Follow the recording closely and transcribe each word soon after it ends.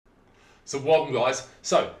So welcome guys.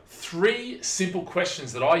 So 3 simple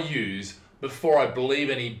questions that I use before I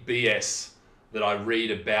believe any BS that I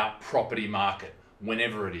read about property market,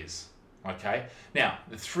 whenever it is. Okay. Now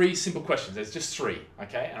the 3 simple questions. There's just 3.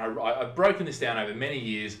 Okay, and I've broken this down over many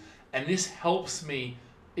years, and this helps me,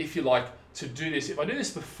 if you like, to do this. If I do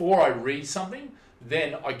this before I read something,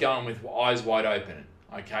 then I go in with eyes wide open.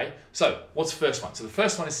 Okay. So what's the first one? So the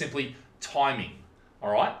first one is simply timing.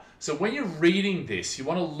 All right. So when you're reading this, you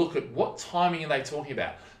want to look at what timing are they talking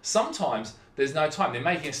about. Sometimes there's no time. They're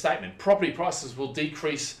making a statement. Property prices will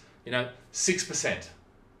decrease, 6%.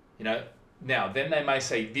 Now then they may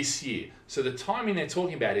say this year. So the timing they're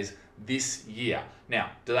talking about is this year.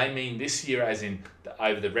 Now, do they mean this year as in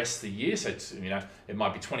over the rest of the year? So it's, it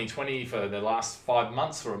might be 2020 for the last 5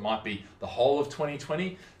 months, or it might be the whole of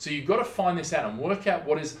 2020. So you've got to find this out and work out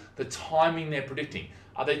what is the timing they're predicting.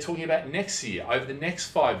 Are they talking about next year, over the next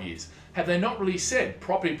 5 years? Have they not really said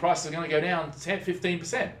property prices are going to go down 10,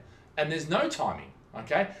 15%? And there's no timing,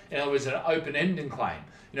 okay? In other words, an open-ended claim.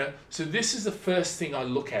 So this is the first thing I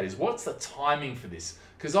look at, is what's the timing for this?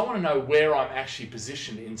 Because I want to know where I'm actually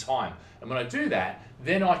positioned in time. And when I do that,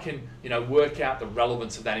 then I can, work out the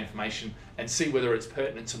relevance of that information and see whether it's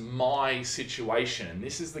pertinent to my situation. And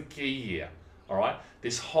this is the key here, all right?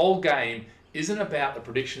 This whole game isn't about the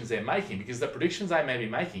predictions they're making, because the predictions they may be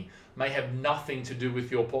making may have nothing to do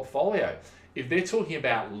with your portfolio. If they're talking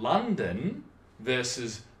about London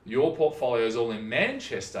versus your portfolio is all in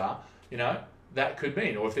Manchester, that could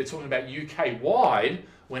mean, or if they're talking about UK wide,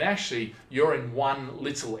 when actually you're in one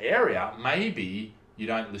little area, maybe you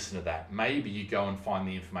don't listen to that. Maybe you go and find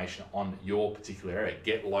the information on your particular area.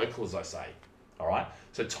 Get local, as I say. All right.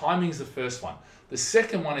 So timing is the first one. The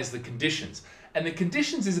second one is the conditions. And the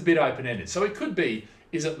conditions is a bit open-ended. So it could be,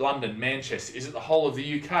 is it London, Manchester? Is it the whole of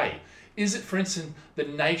the UK? Is it, for instance, the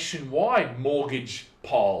nationwide mortgage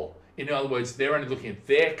poll? In other words, they're only looking at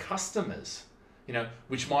their customers,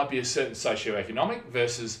 which might be a certain socioeconomic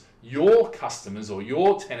versus your customers or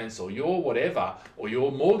your tenants or your whatever, or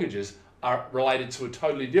your mortgages are related to a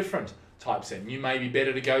totally different type set. You may be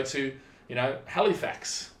better to go to,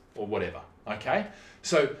 Halifax or whatever, okay?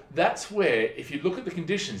 So that's where, if you look at the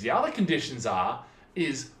conditions, the other conditions are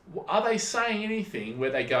they saying anything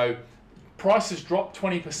where they go, prices drop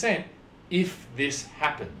 20% if this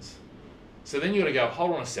happens? So then you've got to go,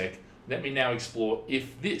 hold on a sec, let me now explore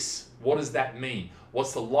if this. What does that mean?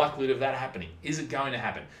 What's the likelihood of that happening? Is it going to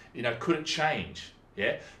happen? Could it change?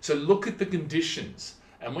 Yeah. So look at the conditions.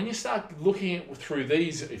 And when you start looking at through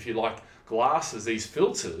these, if you like, glasses, these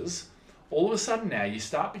filters, all of a sudden now you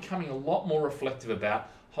start becoming a lot more reflective about,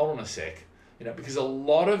 hold on a sec, because a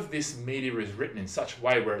lot of this media is written in such a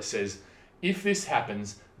way where it says, if this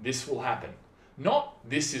happens, this will happen. Not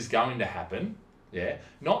this is going to happen, yeah.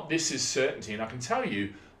 Not this is certainty. And I can tell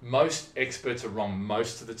you, most experts are wrong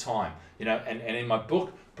most of the time. And in my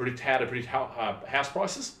book, How to Predict House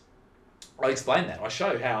Prices, I explain that. I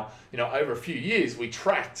show how, over a few years, we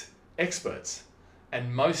tracked experts,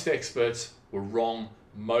 and most experts were wrong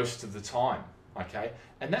most of the time, okay?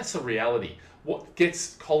 And that's the reality. What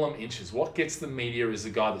gets column inches, what gets the media is the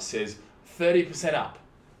guy that says 30% up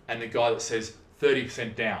and the guy that says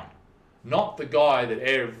 30% down. Not the guy that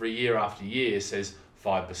every year after year says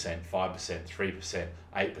 5%, 5%, 3%,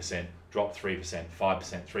 8%, drop 3%,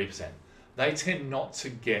 5%, 3%. They tend not to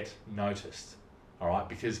get noticed, all right?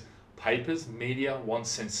 Because papers, media want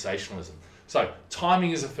sensationalism. So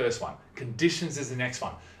timing is the first one. Conditions is the next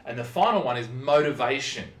one. And the final one is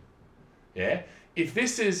motivation. Yeah. If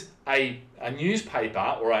this is a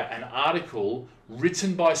newspaper or an article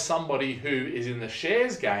written by somebody who is in the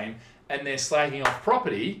shares game and they're slagging off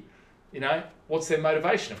property, what's their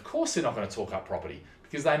motivation? Of course they're not going to talk up property,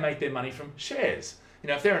 because they make their money from shares.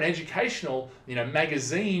 If they're an educational,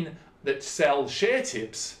 magazine that sells share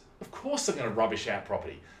tips, of course they're going to rubbish out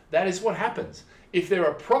property. That is what happens. If they're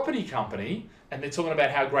a property company and they're talking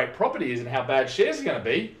about how great property is and how bad shares are going to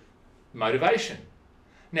be, motivation.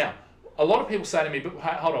 Now, a lot of people say to me, but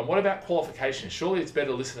hold on, what about qualifications? Surely it's better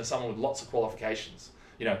to listen to someone with lots of qualifications,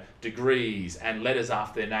 degrees and letters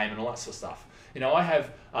after their name and all that sort of stuff. I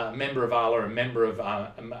have a member of ALA, a member of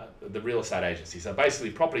the real estate agency. So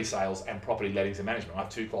basically property sales and property lettings and management. I have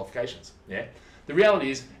 2 qualifications, yeah? The reality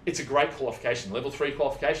is it's a great qualification. Level 3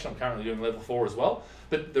 qualification, I'm currently doing level 4 as well.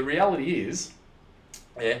 But the reality is,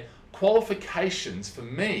 qualifications for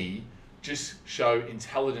me just show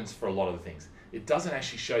intelligence for a lot of the things. It doesn't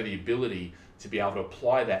actually show the ability to be able to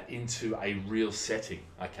apply that into a real setting,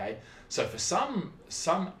 okay? So for some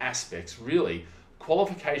aspects, really,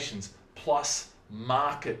 qualifications plus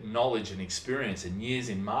market knowledge and experience and years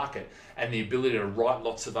in market and the ability to write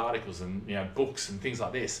lots of articles and books and things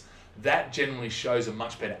like this, that generally shows a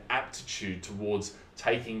much better aptitude towards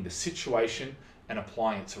taking the situation and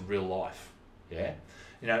applying it to real life. Yeah,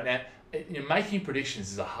 now making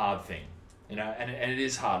predictions is a hard thing, and it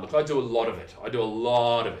is hard. Look, I do a lot of it.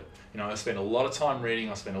 I spend a lot of time reading.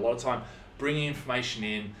 I spend a lot of time bringing information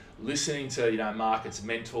in, listening to markets,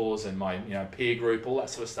 mentors, and my peer group, all that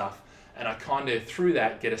sort of stuff. And I kind of through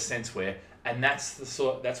that get a sense where, and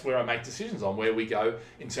that's where I make decisions on where we go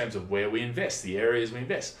in terms of where we invest, the areas we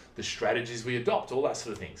invest, the strategies we adopt, all that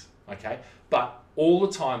sort of things. Okay, but all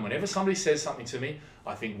the time, whenever somebody says something to me,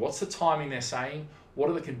 I think, what's the timing they're saying? What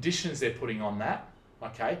are the conditions they're putting on that?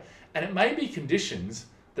 Okay, and it may be conditions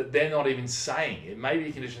that they're not even saying. It may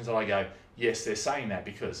be conditions that I go, yes, they're saying that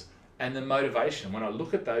because. And the motivation, when I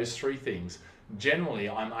look at those three things, generally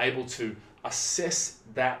I'm able to assess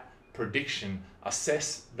that prediction,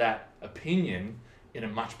 assess that opinion in a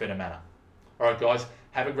much better manner. All right, guys,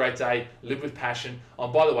 have a great day. Live with passion.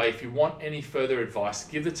 By the way, if you want any further advice,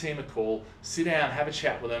 give the team a call, sit down, have a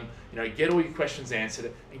chat with them, get all your questions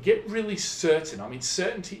answered, and get really certain. I mean,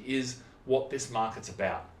 certainty is what this market's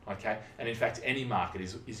about, okay? And in fact, any market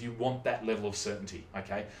is you want that level of certainty,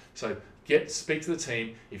 okay? So speak to the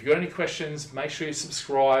team. If you've got any questions, make sure you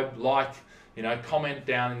subscribe, like, comment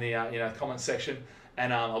down in the comment section,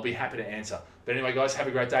 and I'll be happy to answer. But anyway, guys, have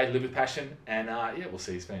a great day. Live with passion, and we'll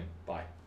see you soon. Bye.